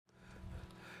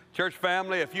Church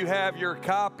family, if you have your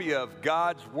copy of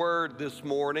God's Word this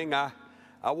morning, I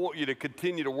want you to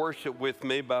continue to worship with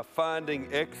me by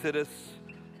finding Exodus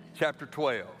chapter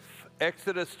 12.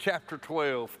 Exodus chapter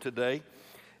 12 today,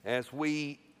 as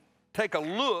we take a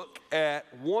look at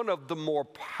one of the more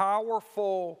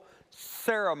powerful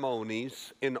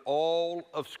ceremonies in all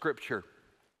of Scripture.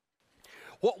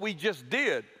 What we just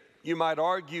did, you might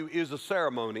argue, is a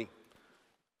ceremony.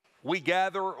 We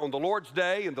gather on the Lord's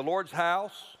Day in the Lord's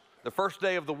house, the first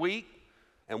day of the week,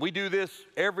 and we do this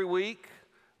every week,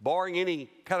 barring any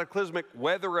cataclysmic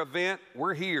weather event.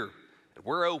 We're here, and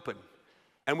we're open.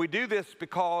 And we do this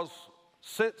because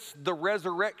since the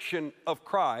resurrection of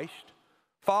Christ,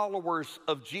 followers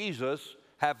of Jesus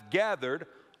have gathered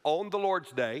on the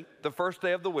Lord's Day, the first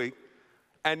day of the week,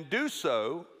 and do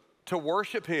so to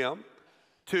worship Him,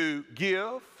 to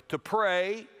give, to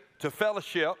pray, to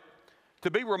fellowship, to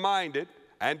be reminded,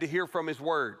 and to hear from His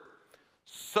Word.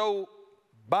 So,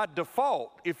 by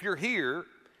default, if you're here,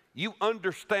 you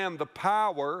understand the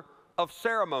power of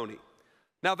ceremony.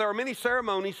 Now, there are many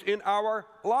ceremonies in our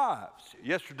lives.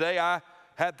 Yesterday, I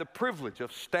had the privilege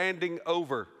of standing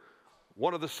over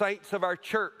one of the saints of our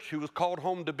church who was called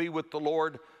home to be with the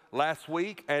Lord last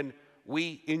week, and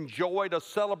we enjoyed a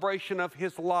celebration of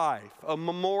his life, a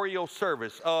memorial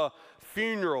service, a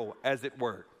funeral, as it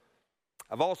were.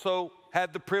 I've also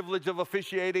had the privilege of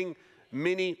officiating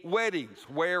many weddings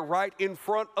where right in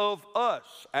front of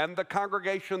us and the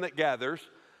congregation that gathers,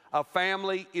 a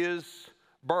family is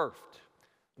birthed.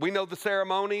 We know the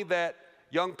ceremony that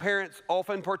young parents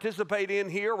often participate in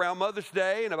here around Mother's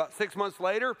Day and about 6 months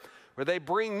later, where they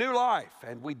bring new life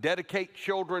and we dedicate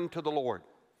children to the Lord.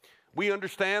 We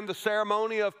understand the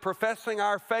ceremony of professing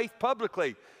our faith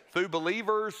publicly through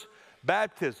believers'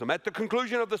 baptism. At the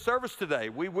conclusion of the service today,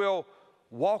 we will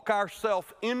walk ourselves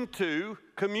into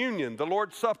communion, the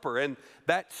Lord's Supper, and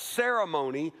that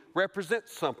ceremony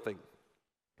represents something.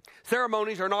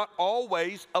 Ceremonies are not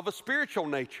always of a spiritual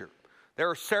nature. There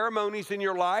are ceremonies in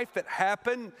your life that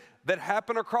happen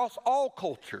across all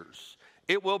cultures.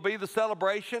 It will be the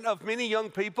celebration of many young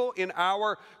people in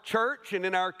our church and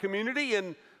in our community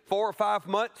in 4 or 5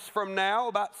 months from now,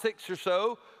 about 6 or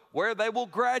so, where they will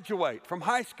graduate from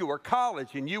high school or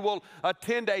college, and you will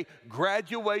attend a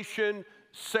graduation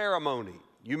ceremony.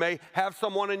 You may have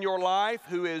someone in your life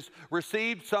who has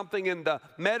received something in the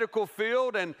medical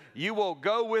field, and you will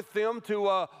go with them to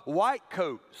a white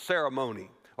coat ceremony,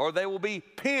 or they will be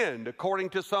pinned according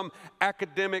to some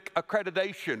academic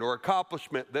accreditation or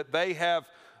accomplishment that they have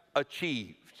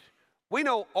achieved. We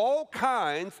know all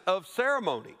kinds of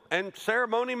ceremony, and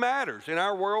ceremony matters. In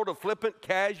our world of flippant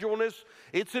casualness,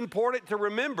 it's important to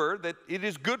remember that it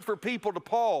is good for people to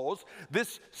pause.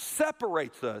 This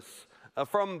separates us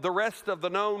from the rest of the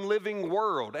known living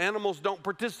world. Animals don't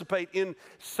participate in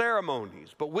ceremonies,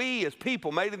 but we as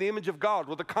people made in the image of God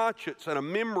with a conscience and a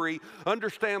memory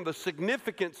understand the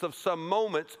significance of some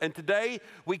moments. And today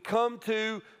we come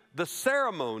to the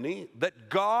ceremony that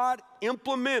God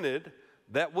implemented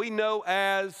that we know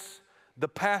as the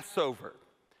Passover.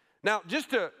 Now, just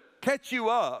to catch you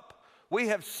up, we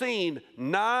have seen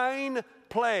 9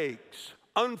 plagues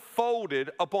unfolded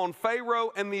upon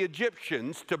Pharaoh and the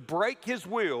Egyptians to break his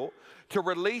will to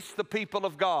release the people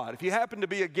of God. If you happen to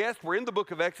be a guest, we're in the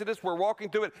book of Exodus. We're walking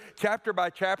through it chapter by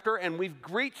chapter, and we've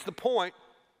reached the point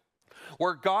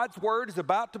where God's word is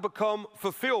about to become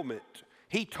fulfillment.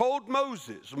 He told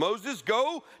Moses,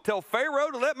 go tell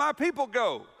Pharaoh to let my people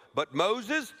go. But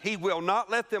Moses, he will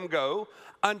not let them go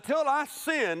until I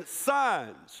send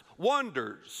signs,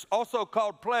 wonders, also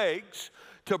called plagues,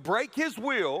 to break his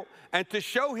will and to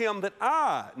show him that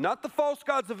I, not the false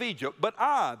gods of Egypt, but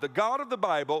I, the God of the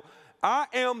Bible, I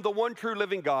am the one true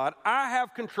living God. I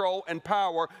have control and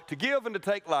power to give and to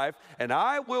take life, and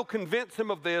I will convince him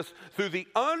of this through the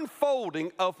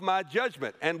unfolding of my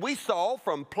judgment. And we saw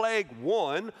from plague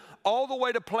 1 all the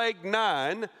way to plague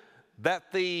 9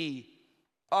 that the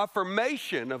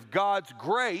affirmation of God's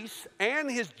grace and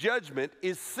his judgment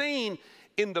is seen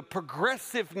in the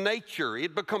progressive nature.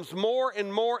 It becomes more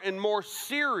and more and more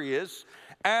serious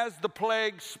as the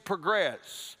plagues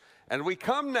progress. And we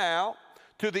come now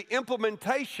to the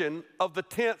implementation of the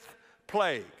 10th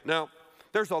plague. Now,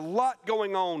 there's a lot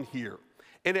going on here,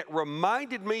 and it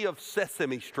reminded me of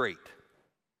Sesame Street.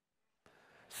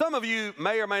 Some of you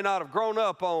may or may not have grown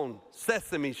up on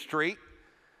Sesame Street.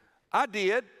 I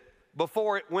did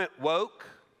before it went woke.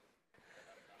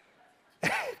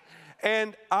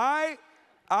 And I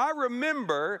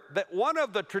remember that one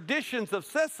of the traditions of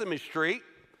Sesame Street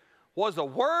was a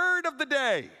word of the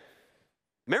day.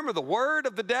 Remember the word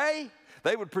of the day?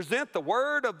 They would present the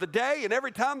word of the day, and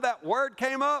every time that word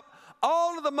came up,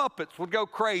 all of the Muppets would go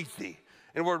crazy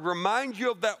and would remind you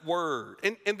of that word.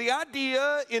 And the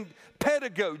idea in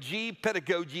pedagogy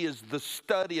is the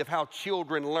study of how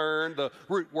children learn. The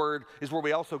root word is where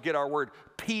we also get our word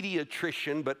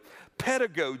pediatrician, but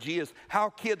pedagogy is how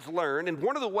kids learn. And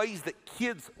one of the ways that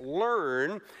kids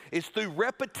learn is through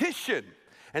repetition.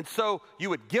 And so you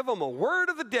would give them a word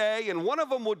of the day, and one of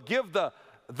them would give the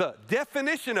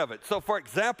definition of it. So, for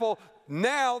example,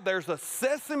 now there's a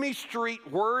Sesame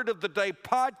Street Word of the Day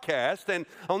podcast, and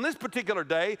on this particular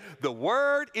day, the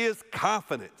word is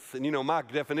confidence. And you know, my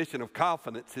definition of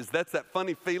confidence is that's that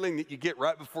funny feeling that you get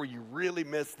right before you really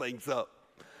mess things up.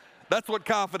 That's what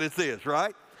confidence is,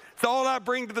 right? It's all I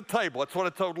bring to the table. That's what I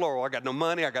told Laurel. I got no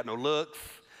money, I got no looks,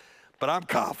 but I'm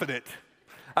confident.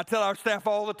 I tell our staff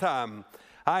all the time,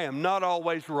 I am not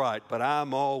always right, but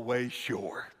I'm always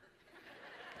sure.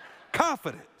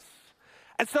 Confidence.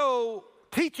 And so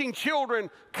teaching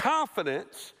children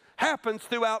confidence happens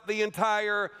throughout the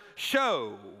entire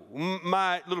show.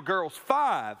 My little girl's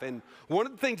 5, and one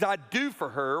of the things I do for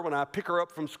her when I pick her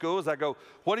up from school is I go,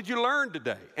 what did you learn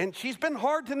today? And she's been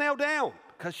hard to nail down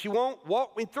because she won't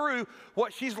walk me through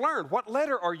what she's learned. What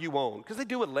letter are you on? Because they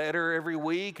do a letter every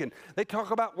week, and they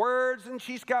talk about words, and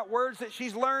she's got words that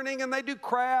she's learning, and they do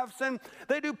crafts, and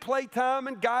they do playtime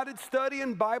and guided study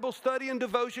and Bible study and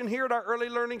devotion here at our Early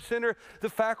Learning Center. The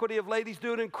faculty of ladies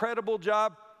do an incredible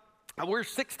job. We're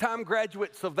 6-time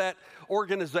graduates of that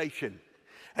organization.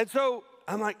 And so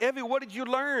I'm like, Evie, what did you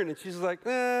learn? And she's like,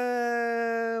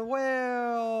 I'm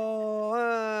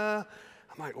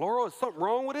like, Laurel, is something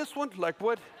wrong with this one? Like,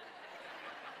 what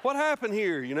happened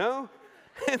here, you know?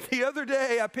 And the other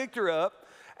day, I picked her up,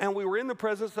 and we were in the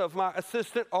presence of my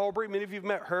assistant, Aubrey. Many of you have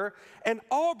met her. And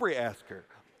Aubrey asked her,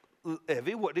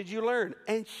 Evie, what did you learn?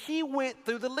 And she went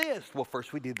through the list. Well,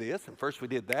 first we did this, and first we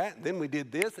did that, and then we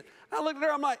did this. And I looked at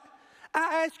her, I'm like,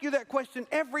 I ask you that question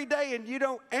every day, and you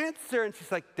don't answer. And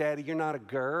she's like, Daddy, you're not a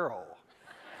girl.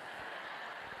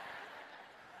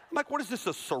 I'm like, what is this,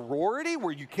 a sorority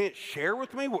where you can't share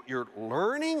with me what you're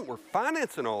learning? We're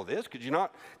financing all this. Could you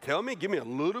not tell me, give me a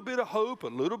little bit of hope, a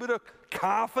little bit of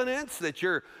confidence that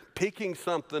you're picking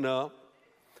something up?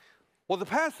 Well, the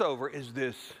Passover is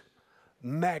this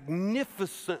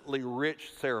magnificently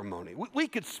rich ceremony. We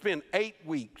could spend 8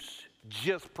 weeks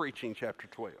just preaching chapter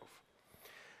 12.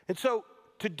 And so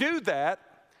to do that,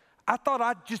 I thought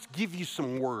I'd just give you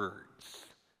some words.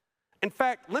 In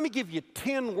fact, let me give you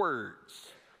 10 words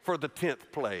for the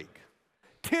 10th plague.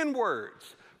 10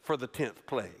 words for the 10th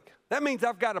plague. That means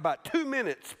I've got about 2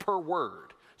 minutes per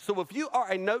word. So if you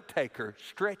are a note taker,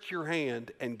 stretch your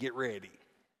hand and get ready.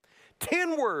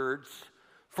 10 words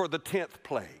for the 10th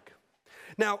plague.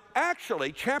 Now,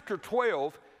 actually, chapter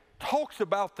 12 talks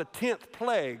about the 10th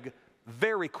plague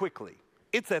very quickly.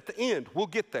 It's at the end. We'll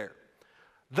get there.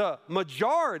 The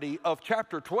majority of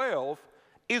chapter 12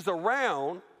 is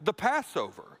around the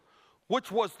Passover,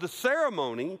 which was the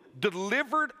ceremony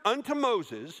delivered unto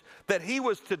Moses that he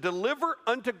was to deliver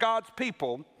unto God's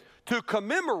people to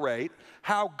commemorate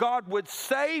how God would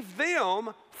save them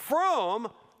from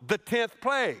the 10th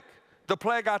plague. The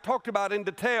plague I talked about in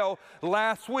detail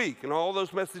last week, and all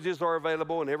those messages are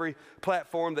available on every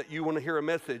platform that you want to hear a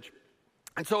message.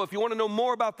 And so if you want to know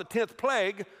more about the 10th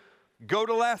plague, go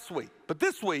to last week. But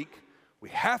this week, we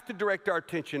have to direct our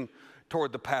attention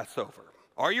toward the Passover.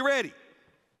 Are you ready?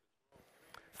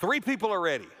 3 people are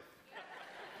ready.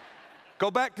 Go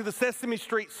back to the Sesame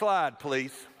Street slide,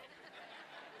 please.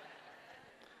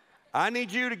 I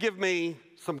need you to give me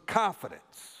some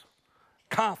confidence.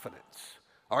 Confidence.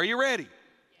 Are you ready?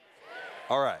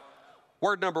 All right.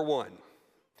 Word number 1,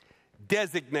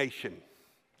 designation.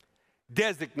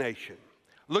 Designation.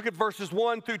 Look at verses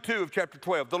 1 through 2 of chapter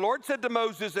 12. The Lord said to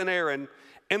Moses and Aaron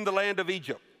in the land of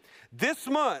Egypt, this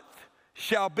month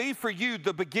shall be for you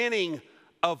the beginning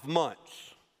of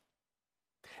months.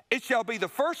 It shall be the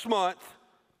first month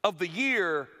of the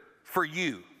year for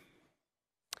you.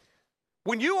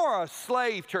 When you are a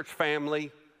slave, church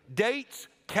family, dates,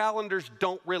 calendars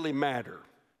don't really matter.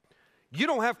 You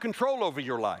don't have control over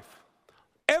your life.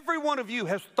 Every one of you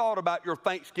has thought about your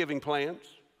Thanksgiving plans.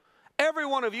 Every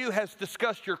one of you has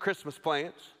discussed your Christmas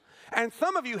plans. And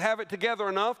some of you have it together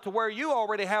enough to where you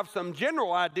already have some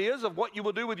general ideas of what you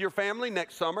will do with your family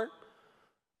next summer.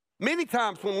 Many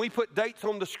times when we put dates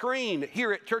on the screen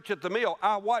here at Church at the Mill,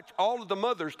 I watch all of the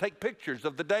mothers take pictures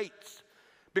of the dates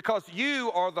because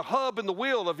you are the hub and the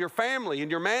wheel of your family,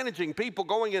 and you're managing people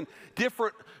going in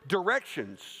different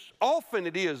directions. Often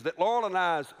it is that Laurel and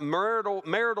I's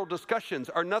marital discussions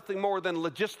are nothing more than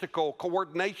logistical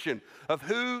coordination of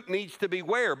who needs to be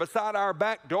where. Beside our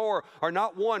back door are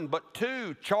not one but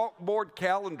two chalkboard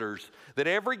calendars that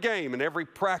every game and every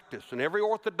practice and every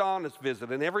orthodontist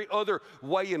visit and every other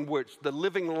way in which the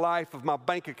living life of my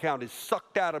bank account is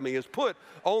sucked out of me is put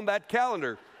on that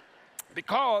calendar.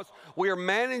 Because we are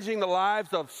managing the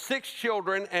lives of 6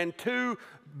 children and 2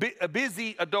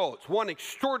 busy adults. One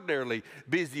extraordinarily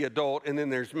busy adult, and then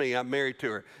there's me. I'm married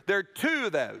to her. There are 2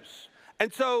 of those.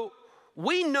 And so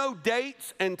we know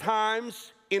dates and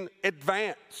times in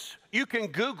advance. You can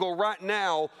Google right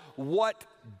now what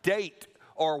date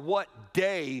or what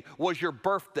day was your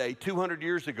birthday 200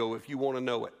 years ago if you want to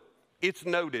know it. It's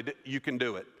noted. You can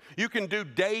do it. You can do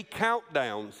day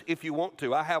countdowns if you want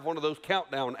to. I have one of those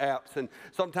countdown apps, and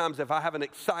sometimes if I have an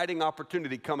exciting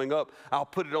opportunity coming up, I'll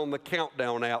put it on the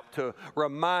countdown app to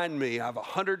remind me I have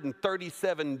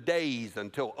 137 days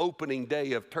until opening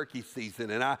day of turkey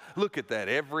season, and I look at that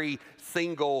every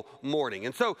single morning.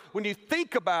 And so when you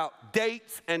think about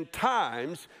dates and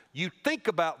times, you think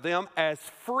about them as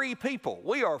free people.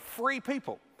 We are free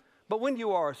people. But when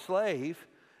you are a slave,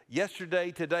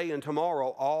 yesterday, today, and tomorrow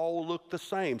all look the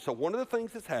same. So one of the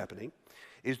things that's happening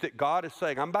is that God is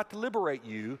saying, I'm about to liberate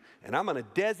you, and I'm going to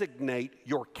designate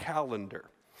your calendar.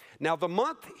 Now, the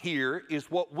month here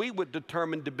is what we would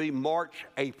determine to be March,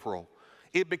 April.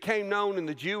 It became known in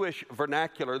the Jewish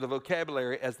vernacular, the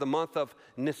vocabulary, as the month of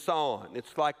Nisan.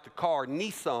 It's like the car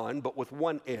Nissan, but with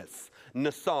one S,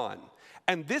 Nisan.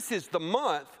 And this is the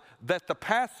month that the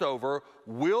Passover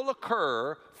will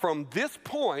occur from this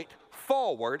point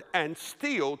forward and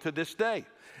still to this day.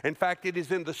 In fact, it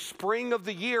is in the spring of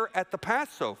the year at the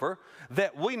Passover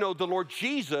that we know the Lord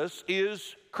Jesus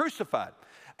is crucified.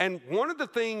 And one of the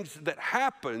things that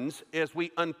happens as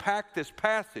we unpack this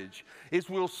passage is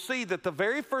we'll see that the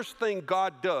very first thing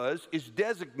God does is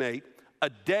designate a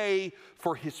day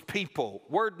for his people.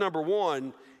 Word number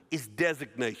 1 is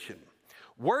designation.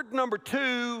 Word number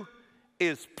 2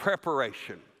 is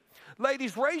preparation.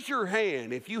 Ladies, raise your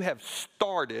hand if you have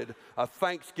started a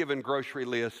Thanksgiving grocery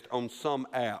list on some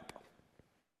app.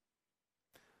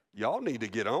 Y'all need to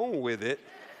get on with it.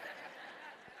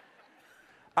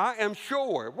 I am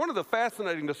sure one of the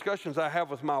fascinating discussions I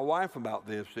have with my wife about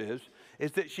this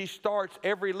is that she starts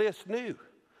every list new.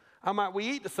 I'm like, we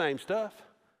eat the same stuff.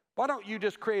 Why don't you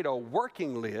just create a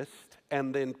working list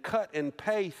and then cut and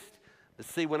paste to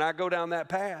see when I go down that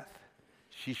path?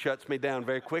 She shuts me down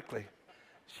very quickly.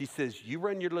 She says, you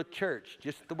run your little church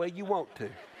just the way you want to.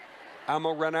 I'm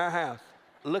going to run our house.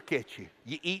 Look at you.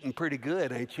 You eating pretty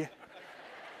good, ain't you?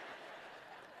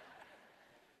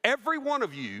 Every one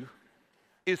of you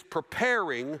is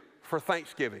preparing for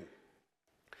Thanksgiving.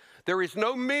 There is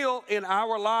no meal in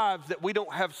our lives that we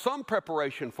don't have some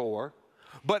preparation for,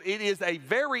 but it is a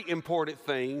very important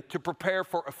thing to prepare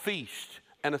for a feast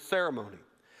and a ceremony.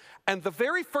 And the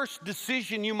very first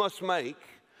decision you must make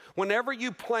whenever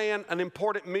you plan an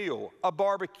important meal, a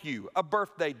barbecue, a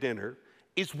birthday dinner,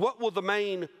 is what will the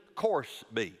main course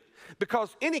be?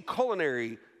 Because any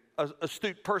culinary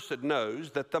astute person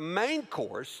knows that the main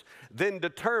course then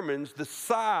determines the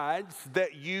sides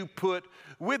that you put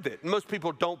with it. Most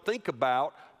people don't think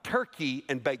about turkey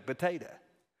and baked potato.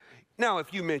 Now,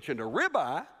 if you mentioned a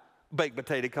ribeye, baked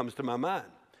potato comes to my mind.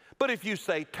 But if you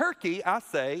say turkey, I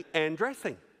say and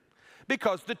dressing.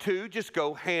 Because the two just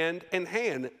go hand in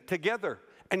hand together.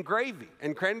 And gravy,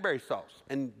 and cranberry sauce,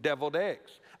 and deviled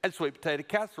eggs, and sweet potato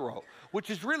casserole, which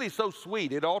is really so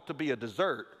sweet it ought to be a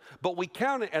dessert. But we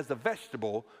count it as a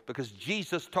vegetable because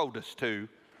Jesus told us to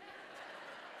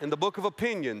in the book of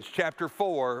Opinions, chapter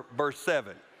 4, verse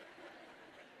 7.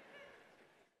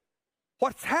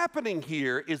 What's happening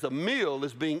here is a meal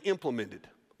is being implemented.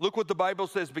 Look what the Bible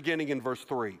says beginning in verse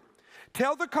 3.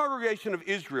 Tell the congregation of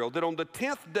Israel that on the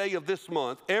 10th day of this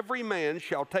month, every man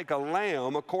shall take a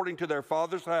lamb according to their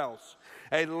father's house,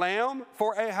 a lamb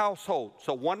for a household,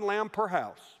 so 1 lamb per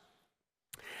house.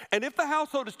 And if the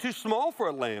household is too small for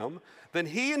a lamb, then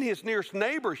he and his nearest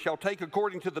neighbor shall take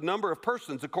according to the number of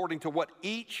persons, according to what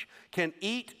each can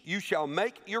eat, you shall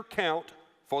make your count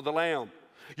for the lamb.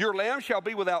 Your lamb shall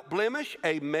be without blemish,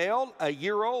 a male, a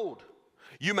year old.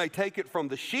 You may take it from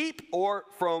the sheep or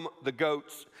from the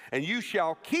goats, and you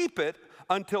shall keep it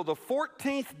until the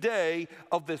 14th day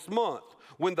of this month,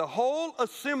 when the whole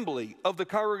assembly of the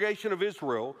congregation of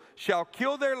Israel shall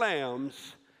kill their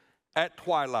lambs at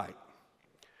twilight.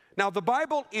 Now, the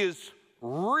Bible is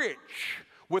rich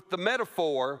with the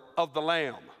metaphor of the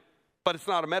lamb, but it's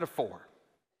not a metaphor.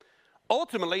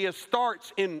 ultimately it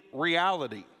starts in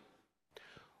reality.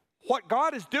 What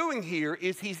God is doing here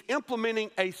is he's implementing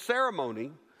a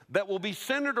ceremony that will be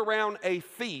centered around a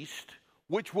feast,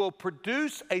 which will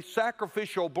produce a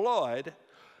sacrificial blood,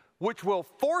 which will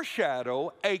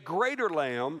foreshadow a greater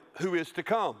lamb who is to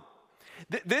come.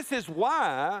 This is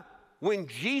why when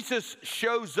Jesus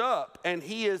shows up and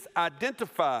he is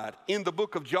identified in the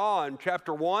book of John,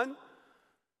 chapter 1,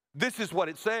 this is what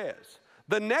it says.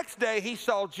 The next day he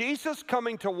saw Jesus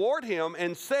coming toward him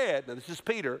and said, now this is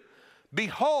Peter,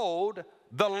 "Behold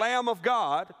the Lamb of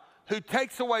God who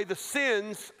takes away the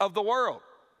sins of the world."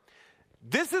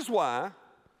 This is why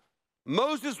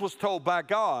Moses was told by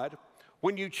God,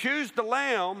 when you choose the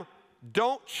lamb,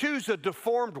 don't choose a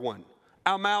deformed one,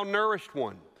 a malnourished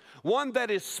one that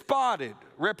is spotted,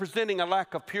 representing a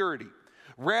lack of purity.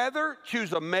 Rather,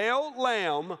 choose a male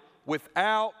lamb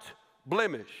without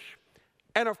blemish.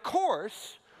 And of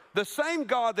course, the same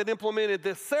God that implemented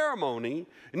this ceremony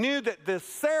knew that this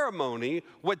ceremony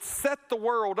would set the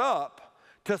world up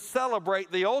to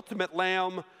celebrate the ultimate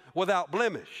lamb without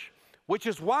blemish. Which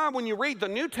is why when you read the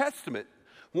New Testament,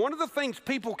 one of the things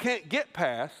people can't get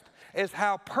past is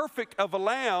how perfect of a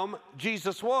lamb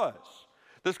Jesus was.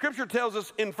 The scripture tells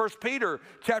us in 1 Peter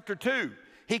chapter 2,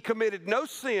 he committed no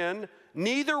sin,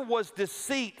 neither was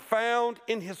deceit found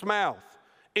in his mouth.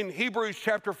 In Hebrews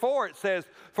chapter 4, it says,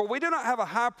 "For we do not have a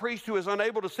high priest who is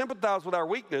unable to sympathize with our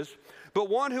weakness, but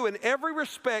one who in every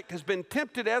respect has been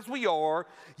tempted as we are,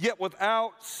 yet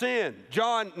without sin."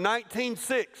 John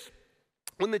 19:6.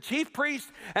 When the chief priest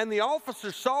and the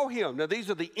officers saw him, now these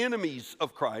are the enemies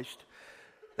of Christ,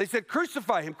 they said,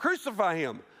 "Crucify him, crucify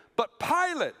him." But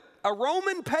Pilate, a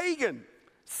Roman pagan,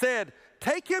 said,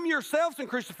 "Take him yourselves and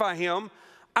crucify him.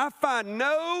 I find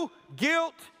no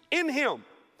guilt in him."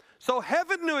 So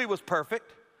heaven knew he was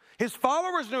perfect, his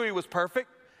followers knew he was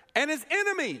perfect, and his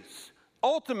enemies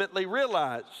ultimately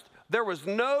realized there was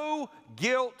no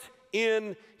guilt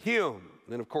in him.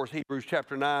 And then, of course, Hebrews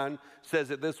chapter 9 says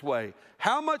it this way: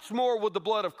 "How much more will the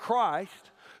blood of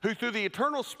Christ, who through the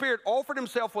eternal Spirit offered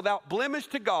himself without blemish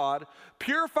to God,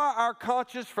 purify our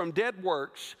conscience from dead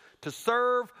works to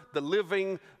serve the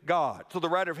living God?" So the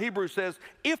writer of Hebrews says,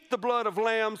 if the blood of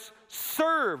lambs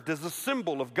served as a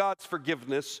symbol of God's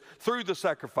forgiveness through the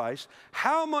sacrifice,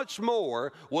 how much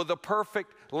more will the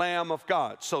perfect Lamb of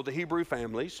God? So the Hebrew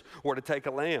families were to take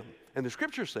a lamb. And the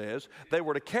scripture says they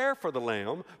were to care for the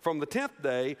lamb from the 10th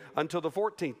day until the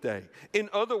 14th day. In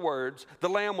other words, the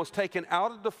lamb was taken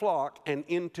out of the flock and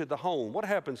into the home. What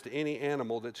happens to any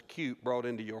animal that's cute brought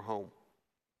into your home?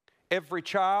 Every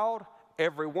child,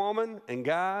 every woman, and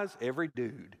guys, every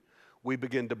dude, we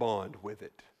begin to bond with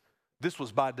it. This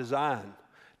was by design.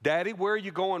 Daddy, where are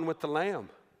you going with the lamb?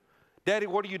 Daddy,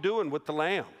 what are you doing with the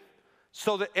lamb?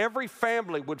 So that every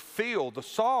family would feel the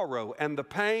sorrow and the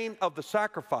pain of the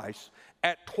sacrifice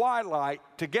at twilight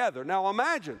together. Now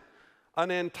imagine an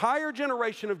entire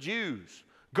generation of Jews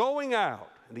going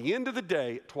out at the end of the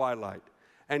day at twilight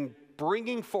and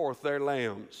bringing forth their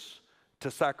lambs to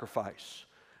sacrifice.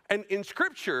 And in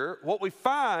Scripture, what we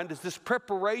find is this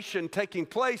preparation taking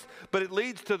place, but it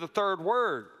leads to the third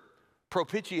word,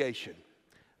 propitiation.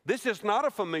 This is not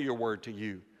a familiar word to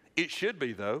you. It should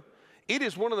be, though. It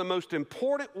is one of the most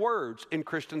important words in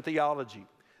Christian theology.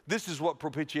 This is what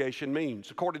propitiation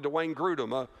means, according to Wayne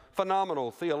Grudem, a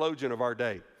phenomenal theologian of our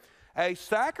day. A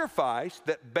sacrifice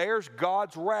that bears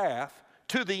God's wrath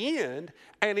to the end,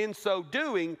 and in so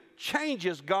doing,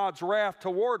 changes God's wrath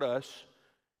toward us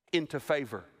into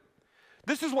favor.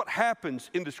 This is what happens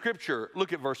in the scripture.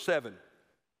 Look at verse 7.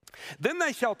 "Then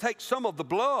they shall take some of the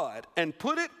blood and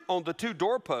put it on the two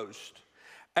doorposts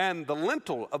and the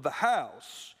lintel of the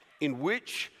house in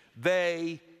which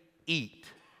they eat."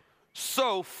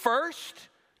 So first,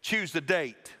 choose the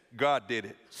date. God did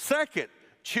it. Second,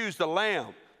 choose the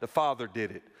lamb. The Father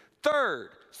did it.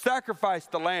 Third, sacrifice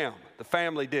the lamb. The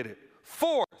family did it.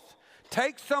 Fourth,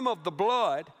 take some of the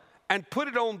blood and put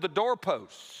it on the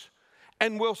doorposts.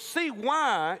 And we'll see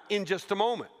why in just a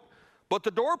moment. But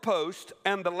the doorpost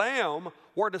and the lamb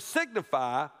were to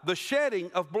signify the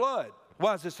shedding of blood.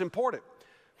 Why is this important?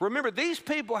 Remember, these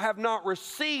people have not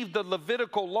received the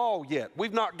Levitical law yet.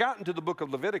 We've not gotten to the book of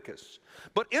Leviticus.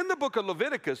 But in the book of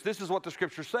Leviticus, this is what the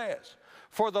scripture says.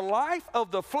 "For the life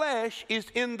of the flesh is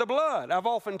in the blood." I've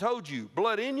often told you,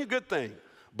 blood in you, good thing.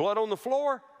 Blood on the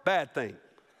floor, bad thing.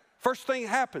 First thing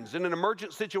happens in an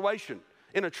emergent situation,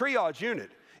 in a triage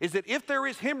unit, is that if there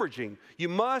is hemorrhaging, you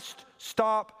must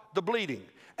stop the bleeding.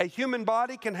 A human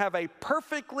body can have a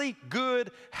perfectly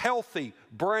good, healthy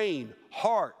brain,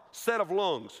 heart, set of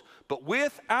lungs, but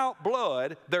without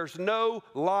blood, there's no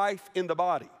life in the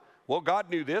body. Well, God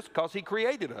knew this because He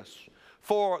created us.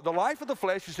 For the life of the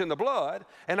flesh is in the blood,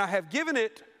 and I have given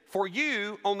it for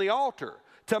you on the altar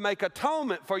to make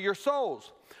atonement for your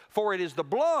souls. For it is the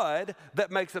blood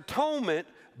that makes atonement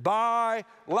by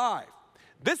life.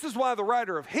 This is why the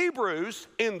writer of Hebrews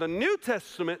in the New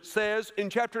Testament says in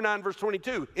chapter 9, verse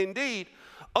 22, indeed,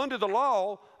 under the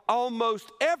law,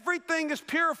 almost everything is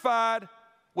purified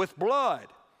with blood.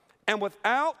 And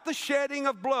without the shedding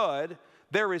of blood,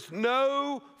 there is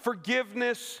no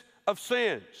forgiveness of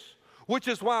sins. Which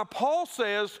is why Paul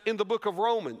says in the book of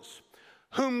Romans,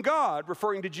 whom God,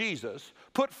 referring to Jesus,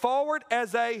 put forward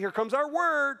as a, here comes our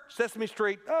word, Sesame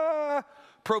Street,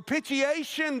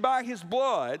 propitiation by his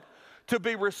blood to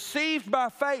be received by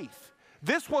faith.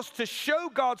 This was to show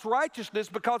God's righteousness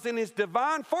because in his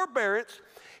divine forbearance,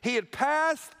 he had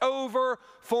passed over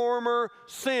former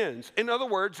sins. In other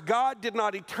words, God did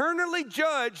not eternally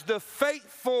judge the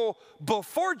faithful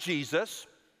before Jesus,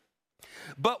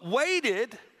 but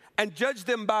waited and judged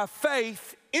them by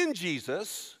faith in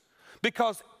Jesus,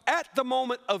 because at the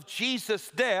moment of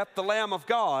Jesus' death, the Lamb of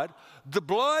God, the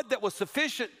blood that was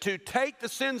sufficient to take the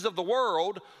sins of the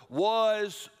world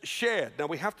was shed. Now,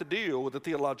 we have to deal with the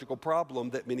theological problem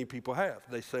that many people have.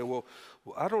 They say, well,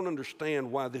 I don't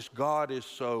understand why this God is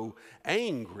so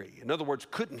angry. In other words,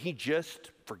 couldn't he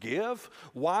just forgive?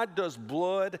 Why does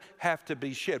blood have to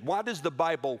be shed? Why does the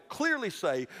Bible clearly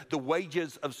say the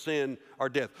wages of sin are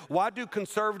death? Why do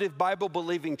conservative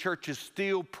Bible-believing churches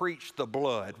still preach the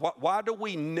blood? Why do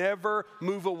we never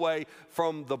move away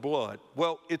from the blood?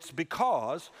 Well, it's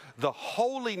because the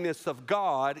holiness of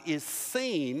God is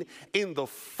seen in the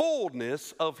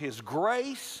fullness of his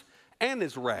grace and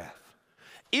his wrath.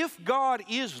 If God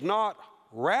is not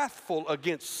wrathful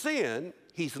against sin,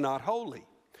 he's not holy.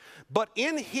 But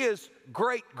in his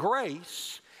great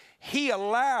grace, he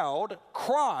allowed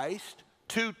Christ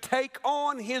to take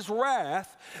on his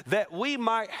wrath that we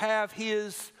might have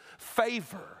his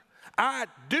favor. I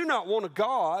do not want a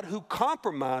God who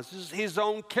compromises his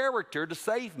own character to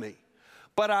save me.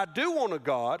 But I do want a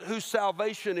God whose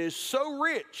salvation is so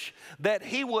rich that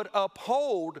he would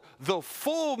uphold the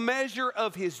full measure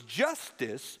of his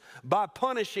justice by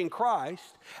punishing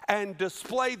Christ and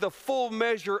display the full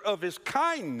measure of his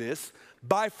kindness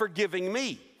by forgiving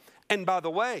me. And by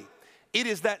the way, it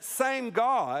is that same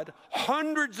God,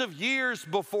 hundreds of years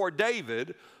before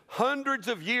David, hundreds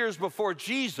of years before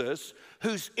Jesus,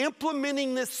 who's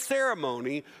implementing this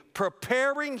ceremony,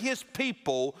 preparing his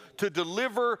people to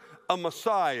deliver a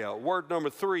Messiah. Word number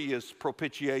 3 is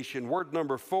propitiation. Word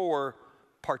number 4,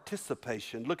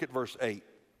 participation. Look at verse 8.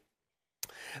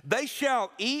 They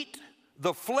shall eat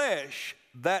the flesh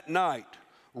that night,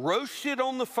 roasted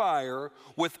on the fire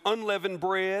with unleavened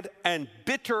bread and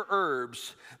bitter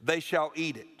herbs, they shall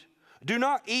eat it. Do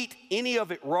not eat any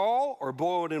of it raw or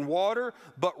boiled in water,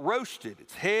 but roasted,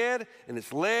 its head and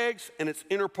its legs and its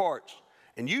inner parts.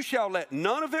 And you shall let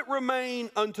none of it remain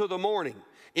until the morning.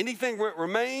 Anything that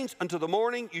remains until the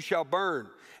morning you shall burn.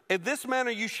 In this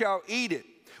manner you shall eat it,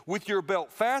 with your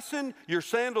belt fastened, your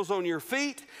sandals on your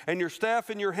feet, and your staff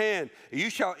in your hand.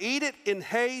 You shall eat it in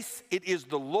haste. It is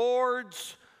the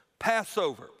Lord's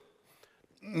Passover.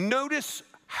 Notice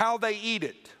how they eat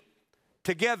it.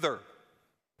 Together.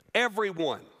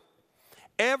 Everyone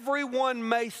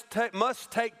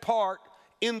must take part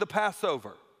in the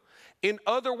Passover. In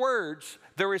other words,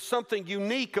 there is something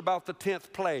unique about the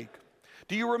 10th plague.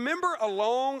 Do you remember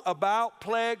along about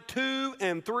plague 2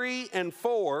 and 3 and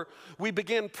 4, we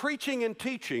began preaching and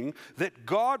teaching that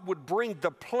God would bring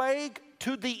the plague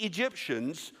to the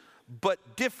Egyptians,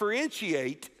 but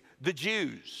differentiate the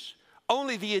Jews.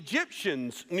 Only the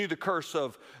Egyptians knew the curse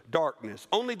of darkness.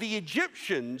 Only the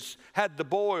Egyptians had the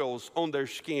boils on their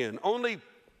skin. Only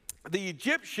the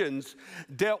Egyptians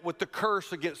dealt with the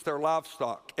curse against their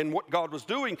livestock. And what God was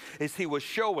doing is he was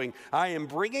showing, I am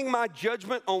bringing my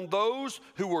judgment on those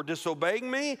who were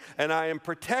disobeying me, and I am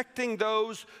protecting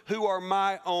those who are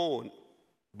my own.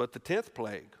 But the 10th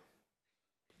plague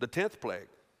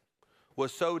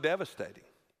was so devastating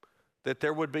that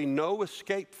there would be no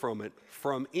escape from it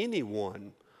from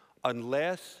anyone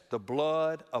unless the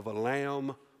blood of a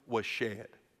lamb was shed.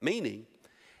 Meaning,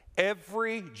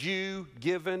 every Jew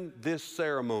given this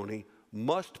ceremony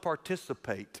must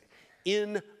participate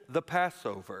in the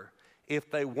Passover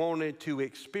if they wanted to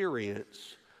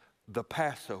experience the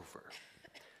Passover.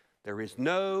 There is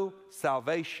no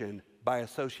salvation by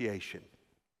association.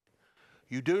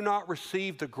 You do not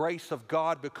receive the grace of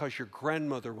God because your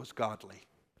grandmother was godly.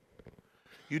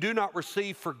 You do not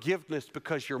receive forgiveness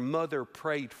because your mother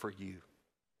prayed for you.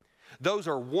 Those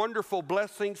are wonderful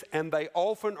blessings, and they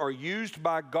often are used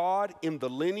by God in the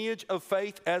lineage of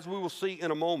faith, as we will see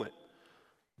in a moment.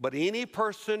 But any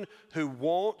person who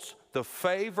wants the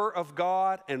favor of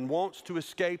God and wants to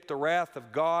escape the wrath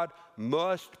of God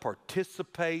must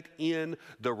participate in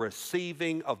the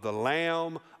receiving of the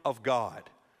Lamb of God.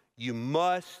 You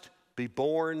must be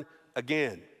born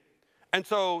again. And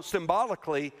so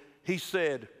symbolically, he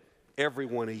said,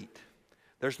 everyone eat.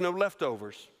 There's no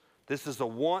leftovers. This is a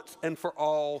once and for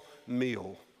all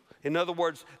meal. In other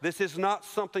words, this is not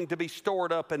something to be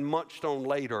stored up and munched on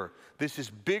later. This is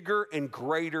bigger and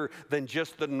greater than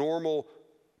just the normal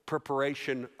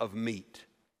preparation of meat.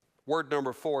 Word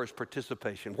number 4 is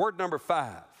participation. Word number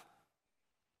 5,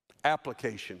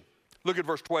 application. Look at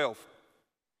verse 12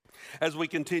 as we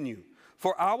continue.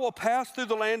 For I will pass through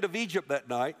the land of Egypt that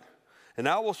night, and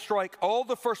I will strike all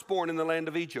the firstborn in the land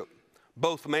of Egypt,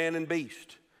 both man and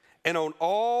beast. And on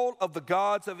all of the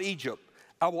gods of Egypt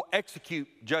I will execute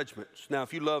judgments. Now,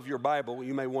 if you love your Bible,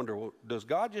 you may wonder, well, does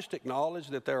God just acknowledge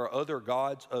that there are other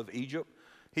gods of Egypt?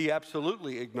 He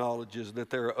absolutely acknowledges that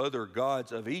there are other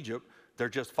gods of Egypt. They're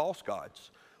just false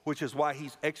gods, which is why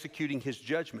he's executing his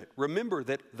judgment. Remember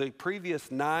that the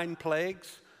previous 9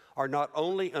 plagues are not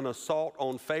only an assault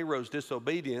on Pharaoh's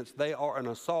disobedience, they are an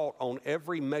assault on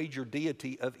every major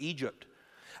deity of Egypt.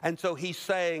 And so he's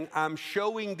saying, I'm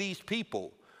showing these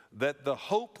people that the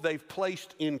hope they've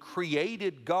placed in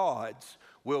created gods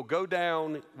will go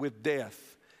down with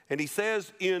death. And he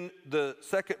says in the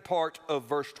second part of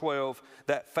verse 12,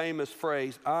 that famous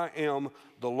phrase, I am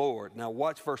the Lord. Now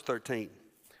watch verse 13.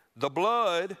 The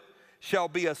blood shall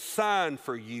be a sign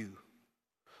for you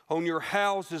on your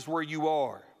houses where you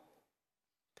are.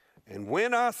 And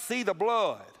when I see the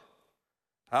blood,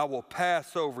 I will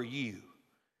pass over you,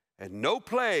 and no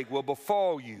plague will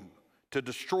befall you to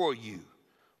destroy you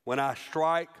when I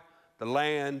strike the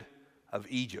land of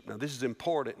Egypt. Now, this is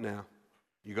important now.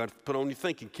 You got to put on your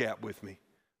thinking cap with me.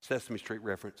 Sesame Street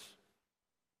reference.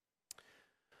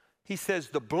 He says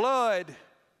the blood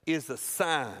is a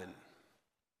sign.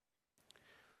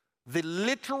 The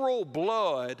literal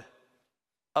blood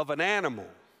of an animal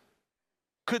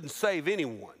couldn't save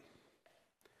anyone.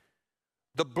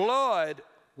 The blood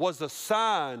was a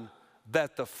sign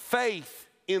that the faith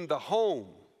in the home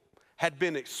had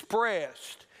been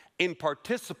expressed in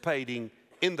participating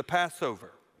in the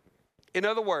Passover. In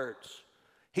other words,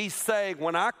 he's saying,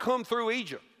 when I come through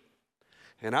Egypt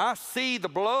and I see the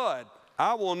blood,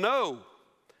 I will know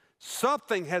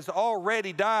something has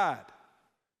already died,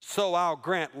 so I'll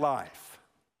grant life.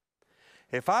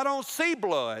 If I don't see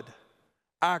blood,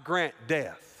 I grant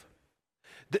death.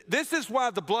 This is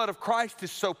why the blood of Christ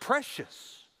is so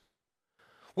precious.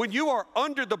 When you are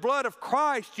under the blood of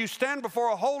Christ, you stand before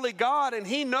a holy God, and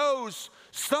he knows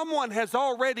someone has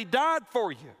already died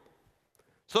for you.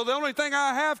 So the only thing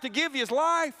I have to give you is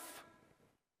life.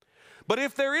 But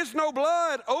if there is no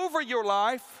blood over your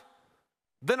life,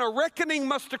 then a reckoning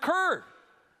must occur,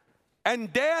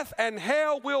 and death and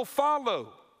hell will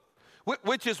follow,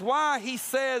 which is why he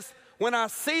says, when I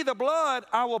see the blood,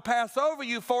 I will pass over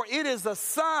you, for it is a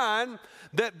sign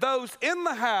that those in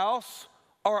the house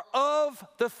are of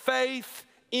the faith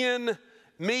in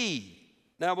me.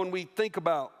 Now, when we think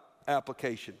about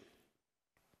application,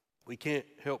 we can't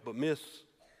help but miss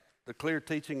the clear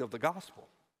teaching of the gospel.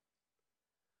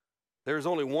 There's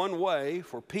only one way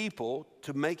for people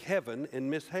to make heaven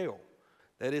and miss hell.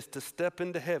 That is to step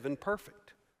into heaven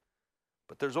perfect.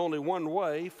 But there's only one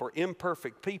way for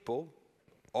imperfect people,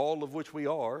 all of which we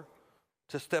are,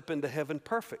 to step into heaven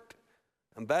perfect.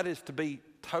 And that is to be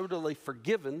totally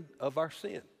forgiven of our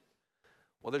sin.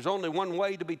 Well, there's only one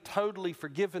way to be totally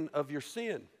forgiven of your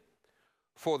sin: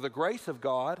 for the grace of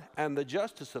God and the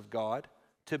justice of God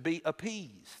to be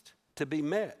appeased, to be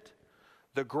met.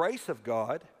 The grace of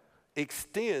God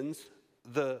extends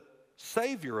the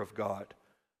Savior of God,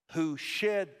 who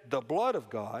shed the blood of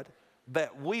God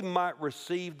that we might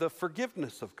receive the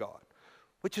forgiveness of God,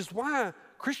 which is why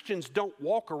Christians don't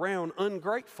walk around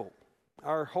ungrateful.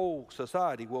 Our whole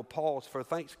society will pause for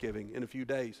Thanksgiving in a few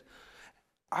days.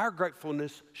 Our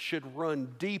gratefulness should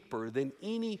run deeper than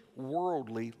any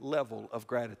worldly level of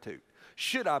gratitude.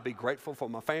 Should I be grateful for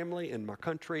my family and my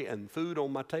country and food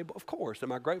on my table? Of course.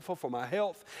 Am I grateful for my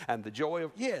health and the joy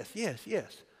of? Yes.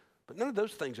 But none of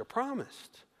those things are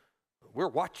promised. We're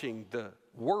watching the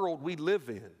world we live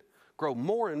in grow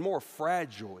more and more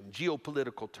fragile in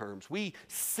geopolitical terms. We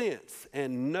sense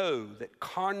and know that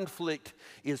conflict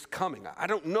is coming. I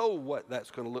don't know what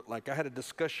that's going to look like. I had a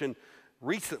discussion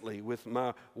recently with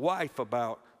my wife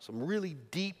about some really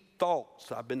deep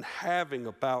thoughts I've been having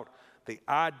about the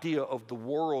idea of the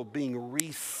world being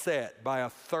reset by a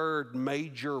third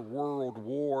major world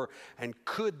war, and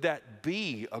could that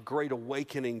be a great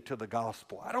awakening to the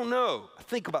gospel? I don't know. I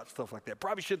think about stuff like that.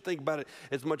 Probably shouldn't think about it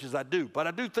as much as I do, but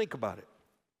I do think about it.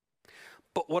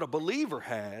 But what a believer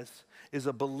has is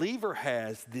a believer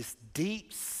has this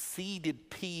deep-seated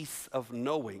peace of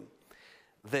knowing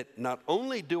that not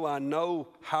only do I know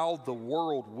how the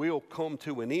world will come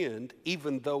to an end,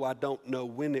 even though I don't know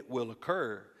when it will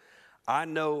occur, I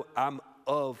know I'm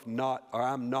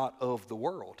not of the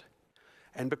world.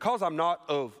 And because I'm not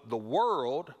of the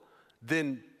world,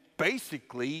 then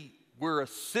basically we're a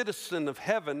citizen of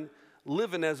heaven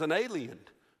living as an alien.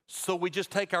 So we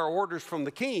just take our orders from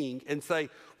the king and say,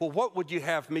 well, what would you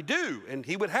have me do? And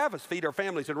he would have us feed our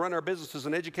families and run our businesses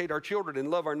and educate our children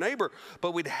and love our neighbor.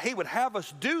 But he would have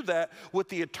us do that with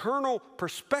the eternal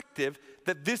perspective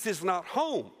that this is not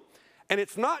home. And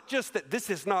it's not just that this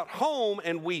is not home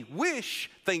and we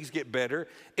wish things get better.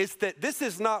 It's that this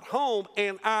is not home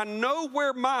and I know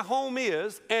where my home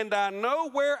is and I know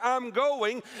where I'm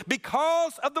going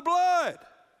because of the blood.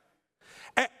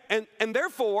 And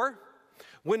therefore,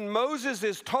 when Moses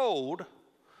is told,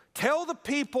 tell the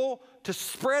people to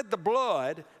spread the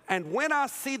blood, and when I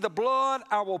see the blood,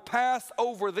 I will pass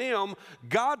over them,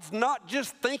 God's not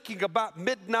just thinking about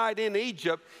midnight in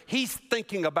Egypt, he's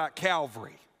thinking about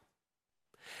Calvary.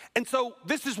 And so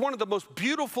this is one of the most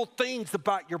beautiful things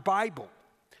about your Bible.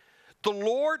 The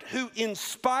Lord who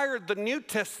inspired the New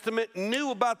Testament knew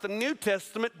about the New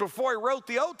Testament before he wrote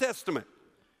the Old Testament.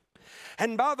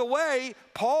 And by the way,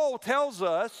 Paul tells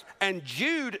us, and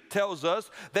Jude tells us,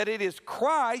 that it is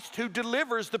Christ who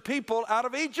delivers the people out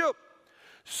of Egypt.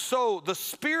 So the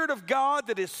Spirit of God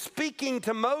that is speaking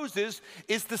to Moses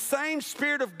is the same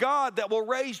Spirit of God that will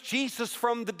raise Jesus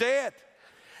from the dead.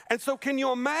 And so can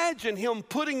you imagine him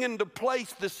putting into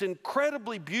place this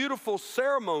incredibly beautiful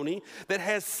ceremony that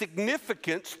has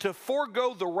significance to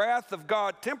forego the wrath of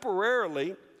God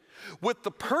temporarily, with the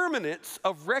permanence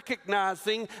of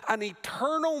recognizing an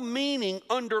eternal meaning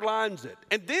underlines it.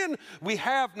 And then we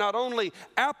have not only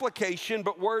application,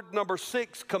 but word number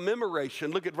 6, commemoration.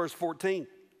 Look at verse 14.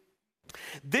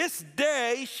 This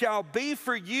day shall be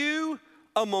for you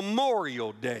a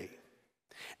memorial day,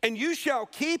 and you shall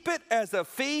keep it as a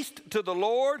feast to the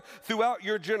Lord throughout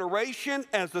your generation,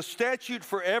 as a statute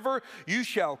forever. You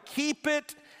shall keep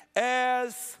it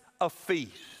as a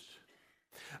feast.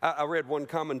 I read one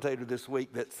commentator this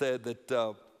week that said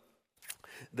that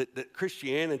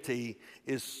Christianity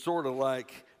is sort of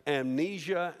like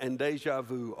amnesia and deja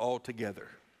vu all together.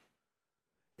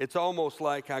 It's almost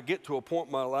like I get to a point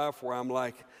in my life where I'm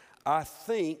like, I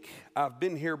think I've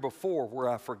been here before where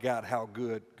I forgot how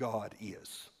good God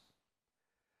is.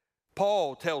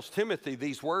 Paul tells Timothy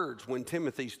these words when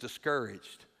Timothy's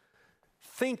discouraged.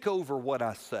 Think over what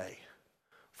I say,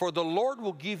 for the Lord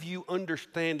will give you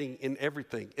understanding in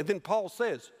everything. And then Paul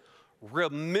says,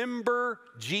 remember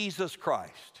Jesus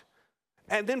Christ.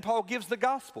 And then Paul gives the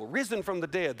gospel, risen from the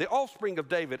dead, the offspring of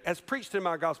David, as preached in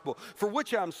my gospel, for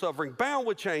which I'm suffering, bound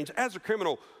with chains as a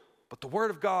criminal. But the word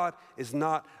of God is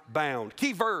not bound.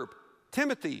 Key verb,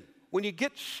 Timothy, when you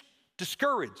get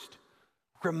discouraged,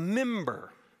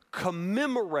 remember,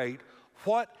 commemorate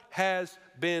what has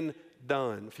been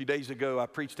done. A few days ago, I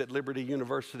preached at Liberty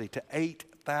University to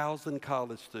 8,000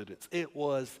 college students. It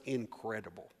was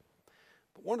incredible.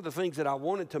 But one of the things that I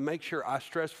wanted to make sure I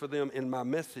stress for them in my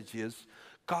message is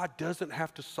God doesn't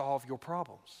have to solve your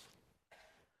problems.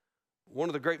 One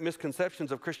of the great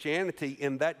misconceptions of Christianity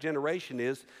in that generation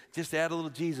is just add a little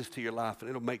Jesus to your life and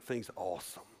it'll make things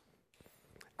awesome.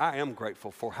 I am grateful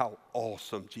for how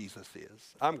awesome Jesus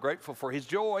is. I'm grateful for his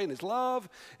joy and his love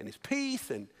and his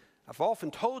peace, and I've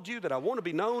often told you that I want to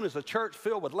be known as a church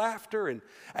filled with laughter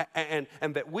and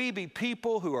that we be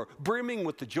people who are brimming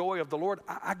with the joy of the Lord.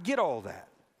 I get all that.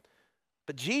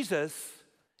 But Jesus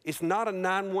is not a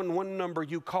 911 number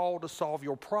you call to solve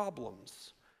your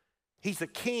problems. He's a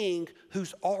king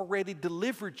who's already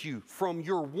delivered you from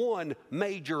your one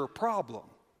major problem.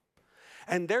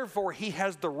 And therefore, he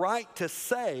has the right to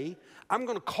say, I'm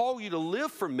going to call you to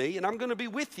live for me, and I'm going to be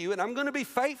with you, and I'm going to be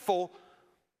faithful,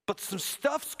 but some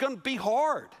stuff's going to be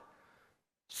hard.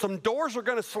 Some doors are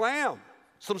going to slam.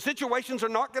 Some situations are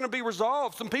not going to be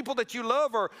resolved. Some people that you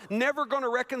love are never going to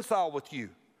reconcile with you.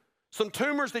 Some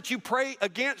tumors that you pray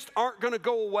against aren't going to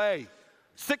go away.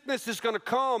 Sickness is going to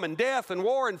come, and death and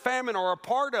war and famine are a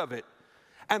part of it.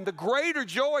 And the greater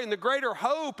joy and the greater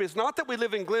hope is not that we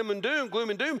live in gloom and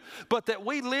doom, but that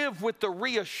we live with the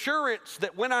reassurance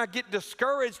that when I get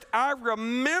discouraged, I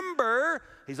remember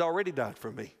he's already died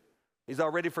for me. He's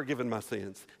already forgiven my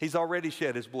sins. He's already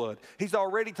shed his blood. He's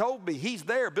already told me he's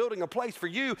there building a place for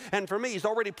you and for me. He's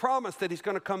already promised that he's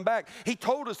going to come back. He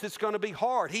told us it's going to be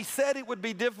hard. He said it would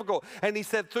be difficult. And he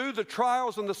said, through the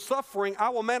trials and the suffering, I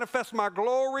will manifest my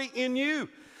glory in you.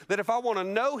 That if I want to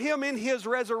know him in his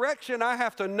resurrection, I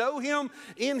have to know him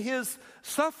in his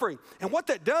suffering. And what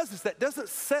that does is that doesn't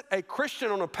set a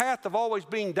Christian on a path of always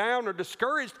being down or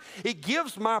discouraged. It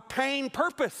gives my pain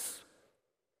purpose.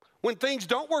 When things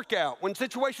don't work out, when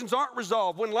situations aren't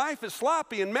resolved, when life is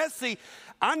sloppy and messy,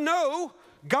 I know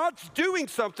God's doing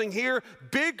something here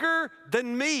bigger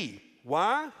than me.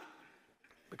 Why?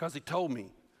 Because he told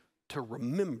me to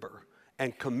remember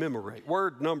and commemorate.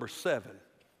 Word number 7.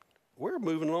 We're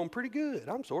moving along pretty good.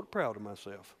 I'm sort of proud of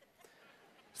myself.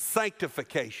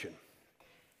 Sanctification.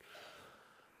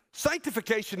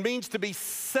 Sanctification means to be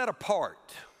set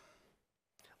apart.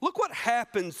 Look what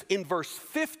happens in verse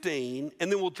 15,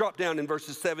 and then we'll drop down in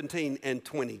verses 17 and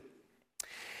 20.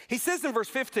 He says in verse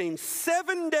 15,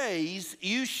 7 days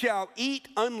you shall eat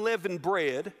unleavened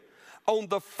bread. On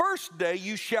the first day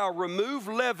you shall remove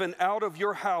leaven out of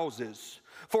your houses.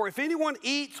 For if anyone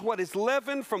eats what is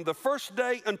leavened from the first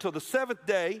day until the 7th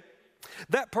day,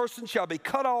 that person shall be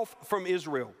cut off from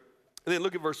Israel. And then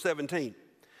look at verse 17.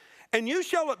 And you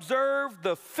shall observe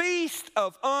the feast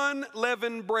of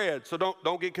unleavened bread. So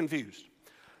don't get confused.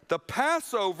 The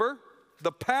Passover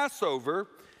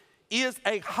is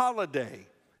a holiday,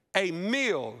 a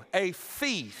meal, a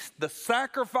feast, the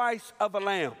sacrifice of a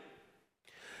lamb.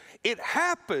 It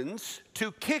happens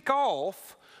to kick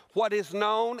off what is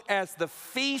known as the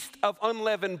Feast of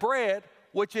Unleavened Bread,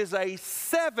 which is a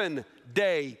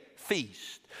 7-day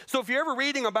feast. So if you're ever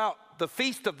reading about the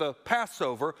Feast of the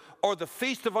Passover or the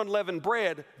Feast of Unleavened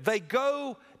Bread, they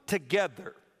go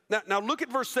together. Now look at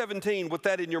verse 17 with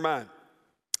that in your mind.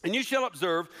 And you shall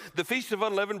observe the Feast of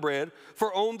Unleavened Bread,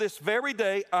 for on this very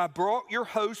day I brought your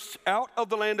hosts out of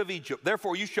the land of Egypt.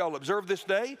 Therefore you shall observe this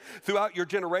day throughout your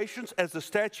generations as the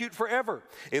statute forever.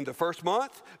 In the first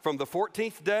month, from the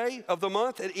 14th day of the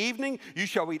month at evening, you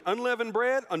shall eat unleavened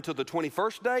bread until the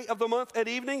 21st day of the month at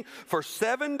evening. For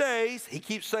 7 days, he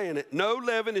keeps saying it, no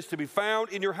leaven is to be found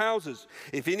in your houses.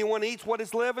 If anyone eats what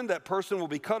is leavened, that person will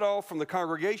be cut off from the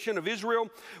congregation of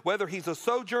Israel, whether he's a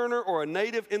sojourner or a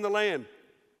native in the land.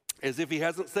 As if he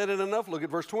hasn't said it enough, look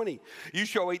at verse 20. You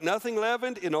shall eat nothing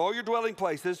leavened in all your dwelling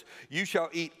places. You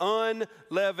shall eat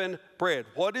unleavened bread.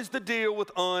 What is the deal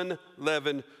with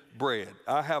unleavened bread?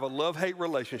 I have a love-hate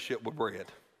relationship with bread.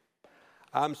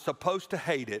 I'm supposed to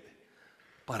hate it,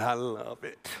 but I love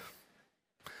it.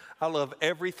 I love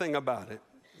everything about it.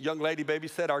 Young lady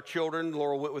babysat our children.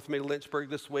 Laura went with me to Lynchburg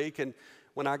this week, and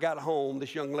when I got home,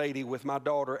 this young lady with my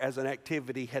daughter as an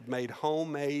activity had made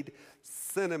homemade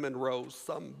cinnamon rolls.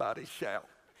 Somebody shout.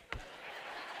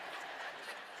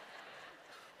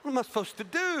 What am I supposed to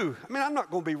do? I mean, I'm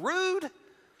not going to be rude.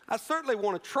 I certainly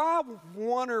want to try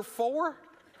 1 or 4.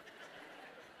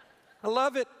 I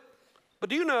love it. But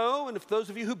do you know, and if those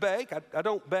of you who bake, I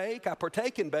don't bake, I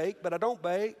partake in bake, but I don't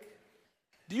bake.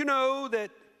 Do you know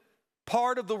that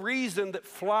part of the reason that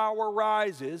flour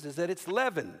rises is that it's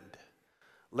leavened?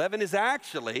 Leaven is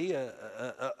actually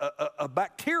a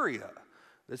bacteria.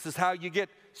 This is how you get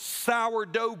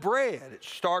sourdough bread. It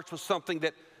starts with something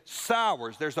that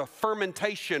sours. There's a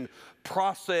fermentation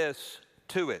process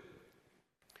to it.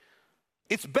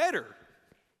 It's better.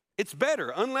 It's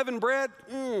better. Unleavened bread,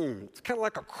 it's kind of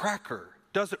like a cracker.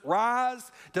 Doesn't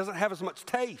rise, doesn't have as much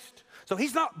taste. So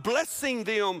he's not blessing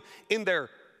them in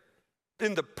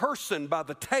the person by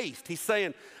the taste. He's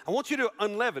saying, I want you to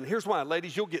unleaven. Here's why,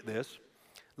 ladies, you'll get this.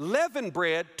 Leavened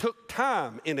bread took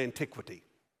time in antiquity.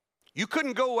 You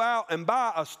couldn't go out and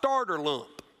buy a starter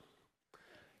lump.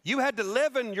 You had to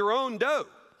leaven your own dough.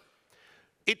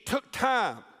 It took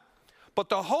time. But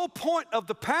the whole point of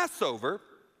the Passover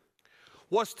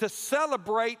was to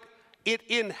celebrate it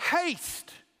in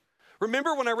haste.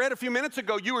 Remember when I read a few minutes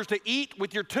ago, you were to eat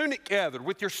with your tunic gathered,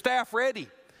 with your staff ready.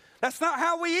 That's not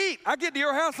how we eat. I get to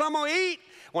your house, I'm going to eat.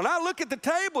 When I look at the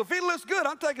table, if it looks good,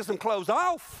 I'm taking some clothes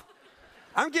off.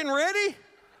 I'm getting ready.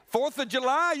 4th of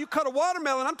July, you cut a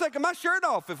watermelon, I'm taking my shirt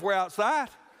off if we're outside.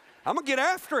 I'm going to get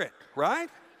after it, right?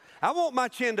 I want my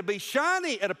chin to be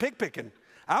shiny at a pig picking.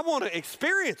 I want to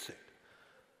experience it.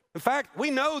 In fact, we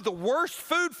know the worst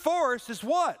food for us is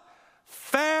what?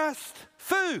 Fast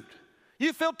food.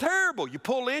 You feel terrible. You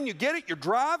pull in, you get it, you're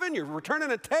driving, you're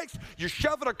returning a text, you're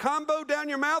shoving a combo down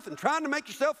your mouth and trying to make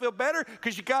yourself feel better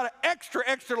because you got an extra,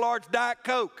 extra large Diet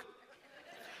Coke.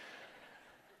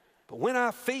 But when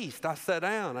I feast, I sit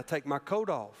down, I take my coat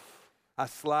off, I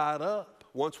slide up.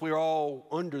 Once we're all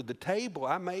under the table,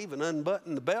 I may even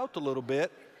unbutton the belt a little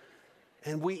bit.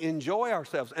 and we enjoy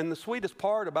ourselves. And the sweetest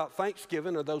part about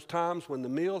Thanksgiving are those times when the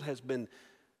meal has been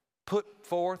put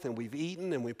forth and we've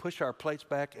eaten and we push our plates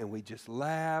back and we just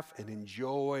laugh and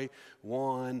enjoy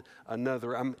one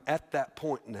another. I'm at that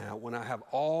point now when I have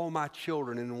all my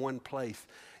children in one place.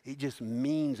 It just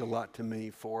means a lot to me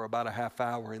for about a half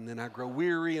hour, and then I grow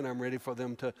weary and I'm ready for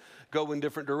them to go in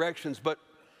different directions. But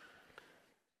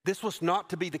this was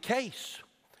not to be the case.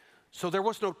 So there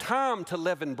was no time to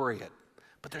leaven bread.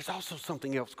 But there's also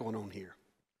something else going on here.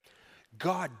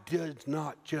 God does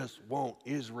not just want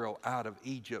Israel out of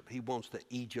Egypt. He wants the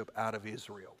Egypt out of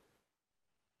Israel.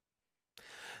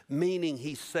 Meaning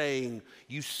he's saying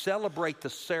you celebrate the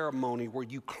ceremony where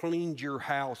you cleaned your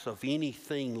house of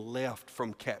anything left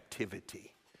from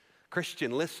captivity.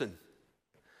 Christian, listen.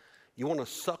 You want to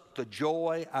suck the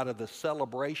joy out of the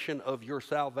celebration of your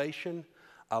salvation?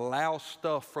 Allow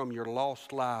stuff from your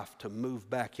lost life to move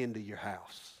back into your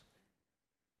house.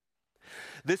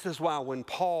 This is why when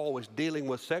Paul was dealing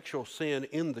with sexual sin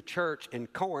in the church in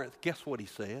Corinth, guess what he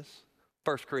says?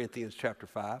 1 Corinthians chapter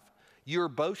 5. Your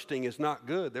boasting is not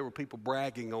good. There were people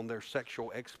bragging on their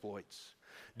sexual exploits.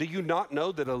 Do you not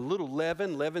know that a little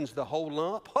leaven leavens the whole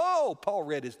lump? Oh, Paul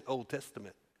read his Old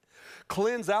Testament.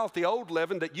 Cleanse out the old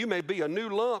leaven that you may be a new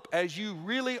lump as you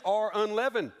really are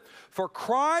unleavened. For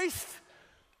Christ,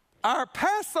 our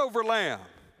Passover lamb.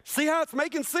 See how it's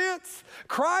making sense?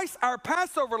 Christ, our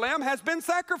Passover lamb, has been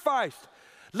sacrificed.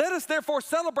 Let us therefore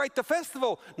celebrate the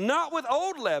festival, not with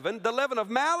old leaven, the leaven of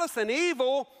malice and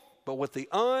evil, but with the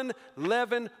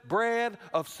unleavened bread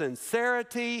of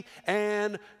sincerity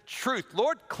and truth.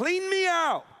 Lord, clean me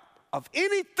out of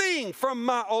anything from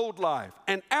my old life.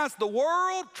 And as the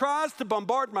world tries to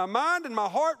bombard my mind and my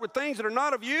heart with things that are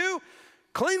not of you,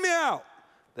 clean me out,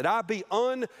 that I be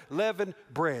unleavened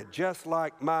bread, just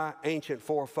like my ancient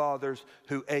forefathers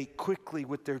who ate quickly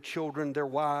with their children, their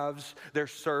wives, their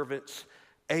servants,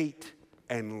 ate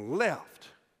and left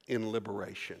in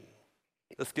liberation.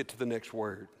 Let's get to the next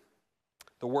word.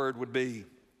 The word would be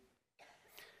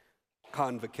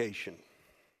convocation.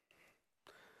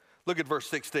 Look at verse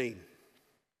 16.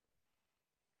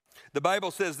 The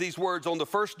Bible says these words, on the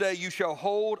first day you shall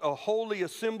hold a holy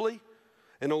assembly,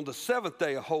 and on the seventh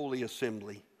day a holy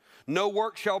assembly. No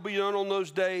work shall be done on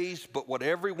those days, but what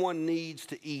everyone needs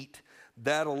to eat,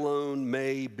 that alone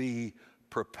may be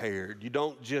prepared. You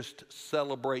don't just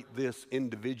celebrate this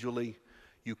individually.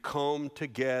 You come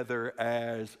together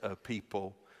as a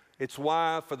people. It's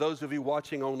why, for those of you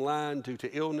watching online, due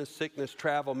to illness, sickness,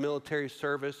 travel, military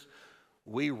service,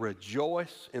 we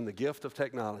rejoice in the gift of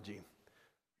technology.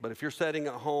 But if you're sitting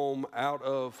at home out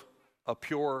of a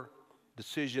pure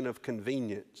decision of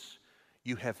convenience,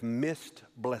 you have missed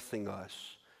blessing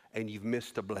us, and you've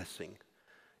missed a blessing.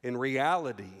 In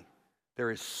reality, there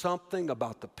is something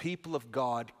about the people of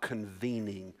God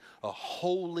convening a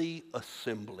holy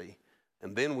assembly.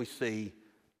 And then we see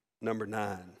number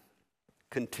 9,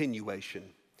 continuation.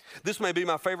 This may be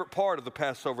my favorite part of the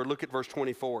Passover. Look at verse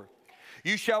 24.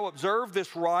 You shall observe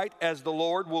this rite as the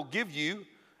Lord will give you,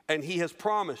 and he has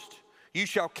promised. You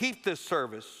shall keep this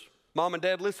service. Mom and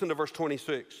Dad, listen to verse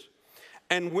 26.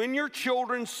 And when your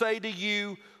children say to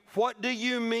you, what do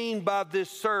you mean by this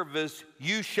service?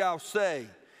 You shall say,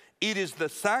 it is the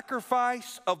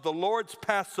sacrifice of the Lord's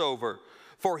Passover.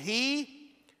 For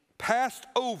he passed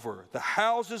over the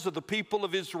houses of the people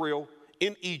of Israel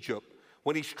in Egypt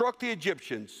when he struck the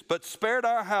Egyptians, but spared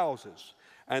our houses.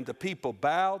 And the people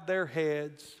bowed their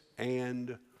heads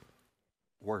and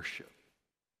worshiped.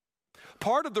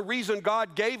 Part of the reason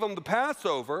God gave them the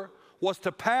Passover was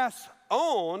to pass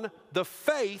on the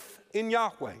faith in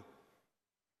Yahweh.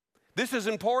 This is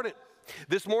important.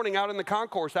 This morning out in the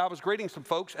concourse, I was greeting some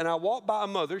folks, and I walked by a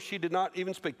mother. She did not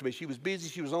even speak to me. She was busy.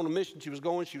 She was on a mission. She was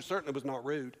going. She certainly was not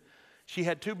rude. She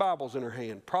had 2 Bibles in her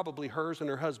hand, probably hers and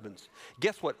her husband's.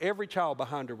 Guess what? Every child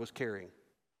behind her was carrying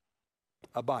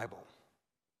a Bible.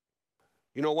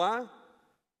 You know why?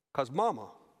 Because Mama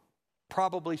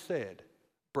probably said,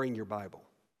 bring your Bible.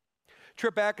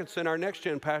 Trip Atkinson, our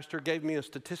next-gen pastor, gave me a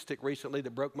statistic recently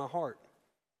that broke my heart.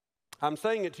 I'm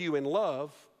saying it to you in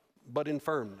love, but in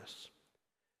firmness.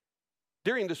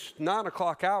 During this 9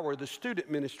 o'clock hour, the student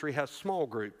ministry has small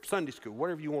group, Sunday school,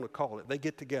 whatever you want to call it. They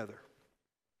get together.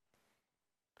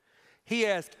 He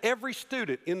asked every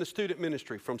student in the student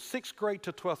ministry from 6th grade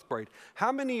to 12th grade,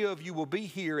 how many of you will be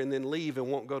here and then leave and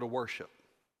won't go to worship?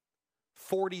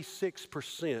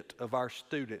 46% of our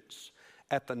students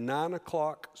at the 9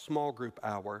 o'clock small group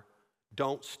hour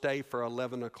don't stay for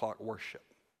 11 o'clock worship.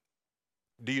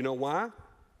 Do you know why?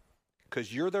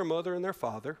 Because you're their mother and their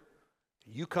father.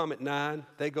 You come at 9,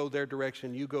 they go their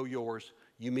direction, you go yours.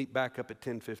 You meet back up at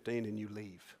 10:15 and you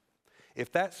leave.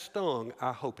 If that stung,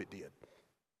 I hope it did.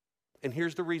 And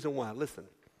here's the reason why. Listen,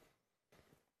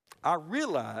 I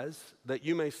realize that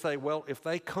you may say, well, if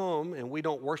they come and we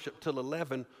don't worship till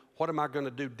 11, what am I going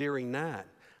to do during 9?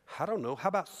 I don't know. How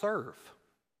about serve?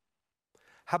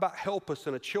 How about help us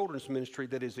in a children's ministry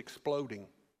that is exploding?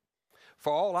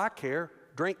 For all I care,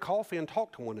 drink coffee and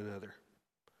talk to one another.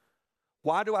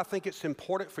 Why do I think it's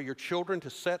important for your children to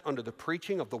sit under the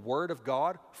preaching of the Word of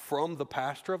God from the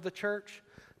pastor of the church?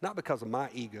 Not because of my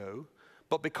ego,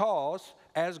 but because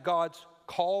as God's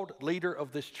called leader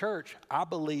of this church, I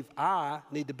believe I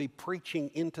need to be preaching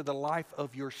into the life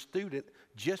of your student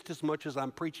just as much as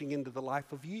I'm preaching into the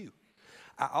life of you.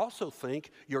 I also think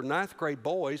your 9th grade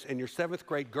boys and your 7th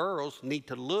grade girls need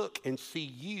to look and see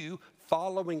you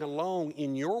following along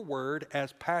in your word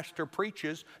as pastor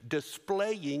preaches,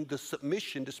 displaying the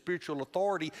submission to spiritual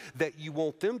authority that you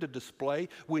want them to display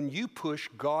when you push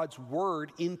God's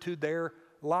word into their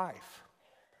life.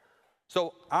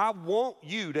 So I want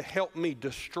you to help me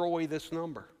destroy this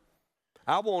number.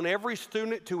 I want every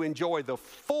student to enjoy the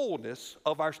fullness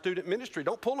of our student ministry.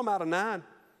 Don't pull them out of 9.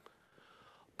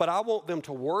 But I want them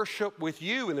to worship with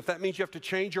you. And if that means you have to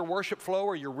change your worship flow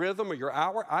or your rhythm or your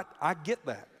hour, I get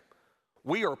that.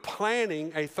 We are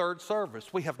planning a 3rd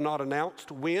service. We have not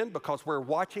announced when because we're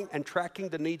watching and tracking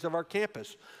the needs of our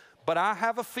campus. But I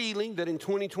have a feeling that in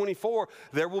 2024,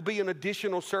 there will be an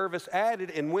additional service added.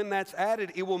 And when that's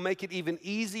added, it will make it even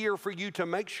easier for you to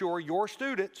make sure your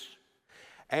students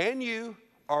and you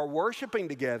are worshiping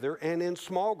together and in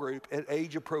small group at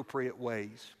age-appropriate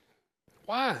ways.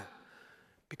 Why?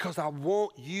 Because I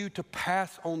want you to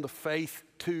pass on the faith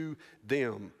to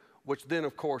them, which then,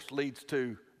 of course, leads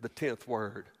to the 10th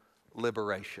word,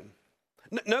 liberation.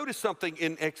 Notice something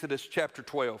in Exodus chapter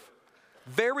 12.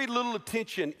 Very little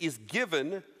attention is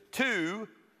given to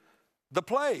the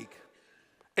plague.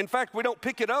 In fact, we don't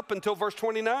pick it up until verse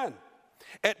 29.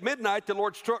 At midnight, the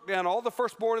Lord struck down all the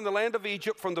firstborn in the land of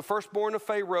Egypt, from the firstborn of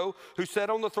Pharaoh, who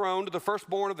sat on the throne, to the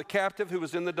firstborn of the captive who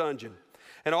was in the dungeon,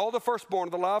 and all the firstborn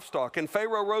of the livestock. And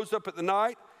Pharaoh rose up at the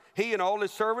night, he and all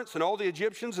his servants and all the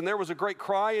Egyptians, and there was a great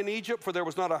cry in Egypt, for there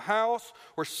was not a house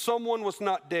where someone was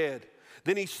not dead.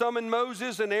 Then he summoned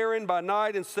Moses and Aaron by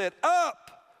night and said, "Up,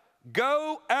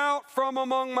 go out from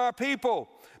among my people,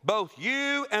 both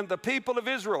you and the people of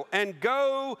Israel, and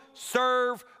go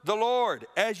serve the Lord,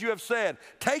 as you have said.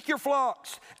 Take your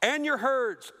flocks and your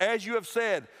herds, as you have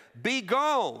said. Be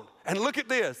gone." And look at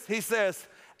this. He says,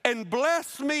 "And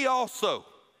bless me also.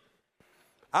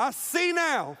 I see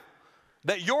now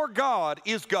that your God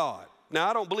is God." Now,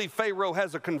 I don't believe Pharaoh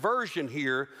has a conversion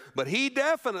here, but he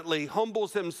definitely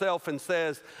humbles himself and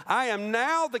says, "I am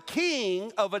now the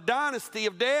king of a dynasty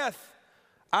of death.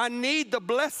 I need the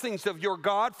blessings of your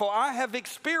God, for I have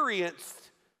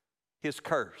experienced his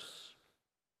curse."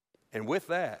 And with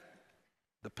that,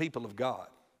 the people of God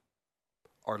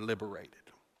are liberated.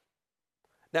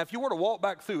 Now, if you were to walk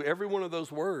back through every one of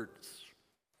those words,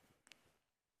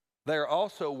 they are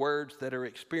also words that are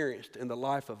experienced in the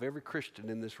life of every Christian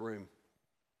in this room.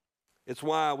 It's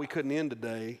why we couldn't end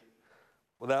today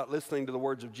without listening to the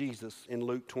words of Jesus in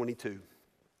Luke 22.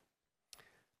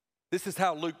 This is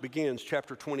how Luke begins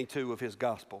chapter 22 of his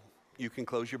gospel. You can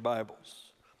close your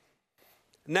Bibles.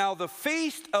 "Now the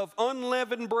feast of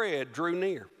unleavened bread drew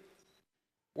near."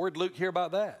 Where'd Luke hear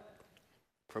about that?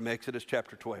 From Exodus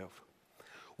chapter 12.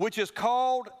 "Which is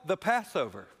called the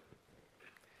Passover.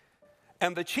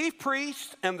 And the chief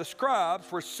priests and the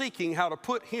scribes were seeking how to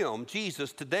put him,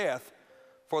 Jesus, to death,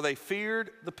 for they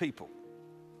feared the people."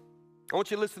 I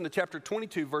want you to listen to chapter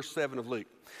 22, verse 7 of Luke.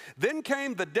 "Then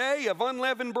came the day of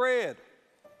unleavened bread,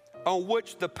 on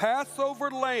which the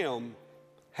Passover lamb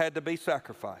had to be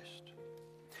sacrificed.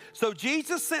 So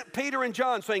Jesus sent Peter and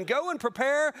John, saying, 'Go and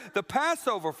prepare the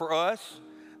Passover for us,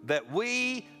 that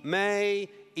we may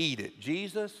eat it.'"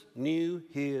 Jesus knew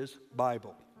his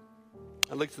Bible.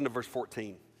 And listen to verse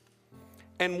 14.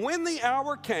 "And when the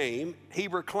hour came, he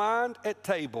reclined at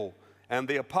table, and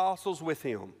the apostles with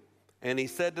him. And he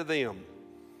said to them,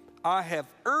 'I have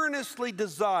earnestly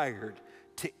desired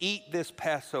to eat this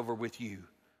Passover with you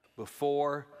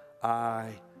before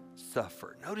I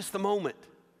suffer.'" Notice the moment.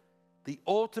 The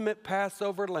ultimate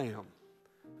Passover lamb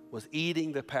was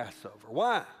eating the Passover.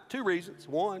 Why? 2 reasons.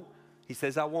 1, he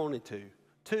says, "I wanted to."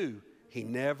 2, he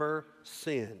never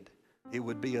sinned. It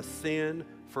would be a sin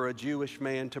for a Jewish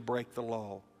man to break the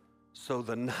law. So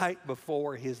the night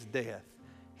before his death,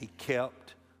 he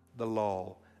kept the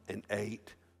law and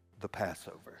ate the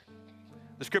Passover.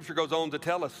 The scripture goes on to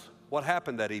tell us what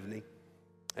happened that evening.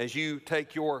 As you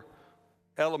take your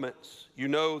elements, you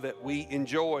know that we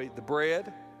enjoy the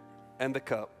bread and the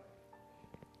cup.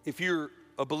 If you're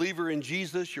a believer in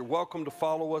Jesus, you're welcome to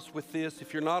follow us with this.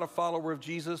 If you're not a follower of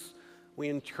Jesus, we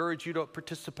encourage you to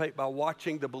participate by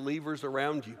watching the believers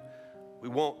around you. We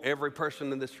want every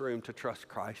person in this room to trust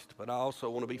Christ, but I also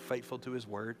want to be faithful to his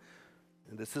word.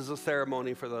 And this is a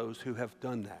ceremony for those who have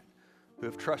done that, who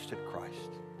have trusted Christ.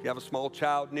 If you have a small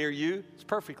child near you, it's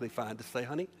perfectly fine to say,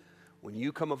 honey, when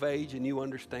you come of age and you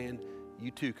understand,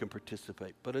 you too can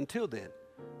participate. But until then,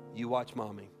 you watch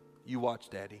mommy, you watch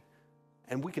daddy,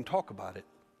 and we can talk about it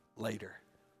later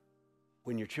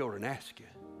when your children ask you,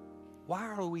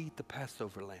 why do we eat the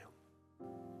Passover lamb?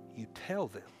 You tell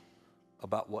them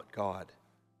about what God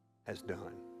has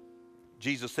done.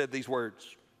 Jesus said these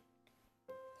words,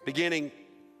 beginning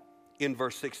in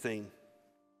verse 16.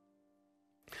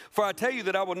 For I tell you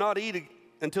that I will not eat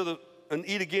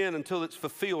again until it's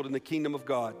fulfilled in the kingdom of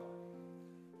God.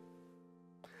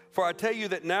 For I tell you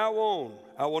that now on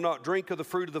I will not drink of the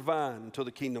fruit of the vine until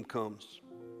the kingdom comes.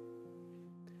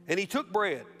 And he took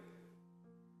bread,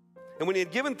 and when he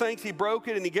had given thanks, he broke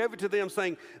it and he gave it to them,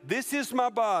 saying, this is my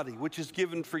body, which is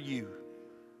given for you.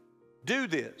 Do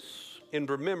this in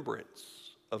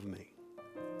remembrance of me.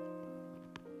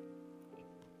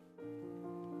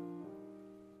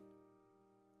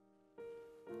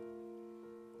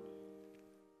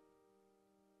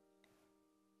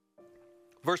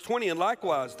 Verse 20, and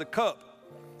likewise the cup,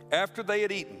 after they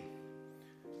had eaten,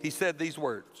 he said these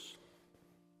words,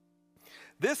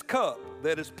 this cup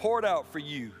that is poured out for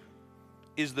you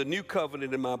is the new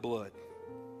covenant in my blood.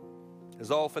 As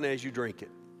often as you drink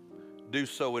it, do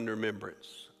so in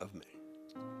remembrance of me.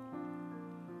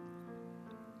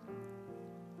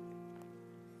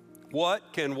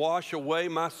 What can wash away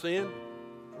my sin?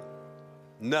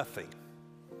 Nothing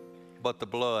but the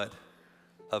blood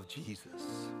of Jesus.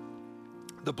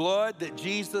 The blood that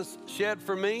Jesus shed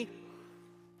for me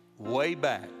way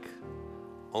back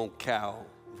on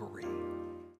Calvary.